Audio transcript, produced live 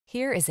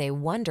Here is a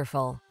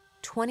wonderful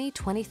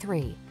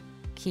 2023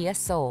 Kia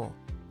Soul.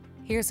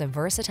 Here's a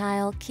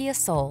versatile Kia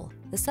Soul,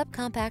 the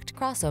subcompact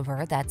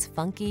crossover that's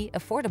funky,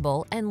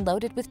 affordable, and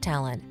loaded with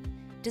talent.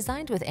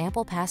 Designed with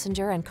ample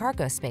passenger and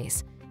cargo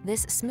space,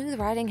 this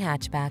smooth-riding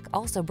hatchback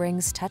also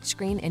brings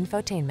touchscreen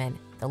infotainment,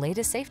 the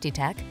latest safety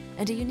tech,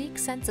 and a unique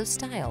sense of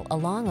style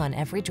along on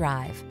every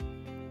drive.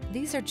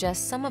 These are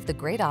just some of the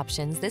great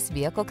options this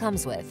vehicle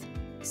comes with: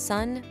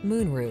 sun,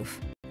 moonroof,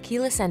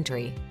 keyless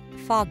entry,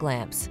 fog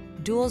lamps,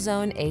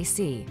 dual-zone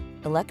AC,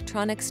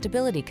 electronic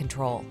stability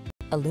control,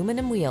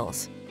 aluminum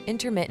wheels,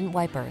 intermittent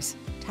wipers,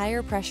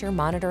 tire pressure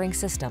monitoring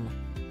system,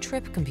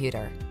 trip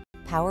computer,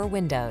 power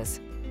windows.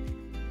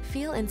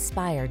 Feel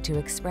inspired to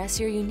express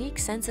your unique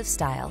sense of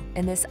style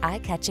in this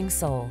eye-catching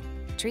Soul.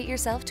 Treat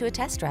yourself to a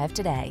test drive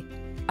today.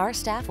 Our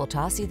staff will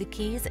toss you the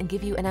keys and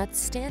give you an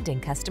outstanding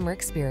customer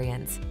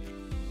experience.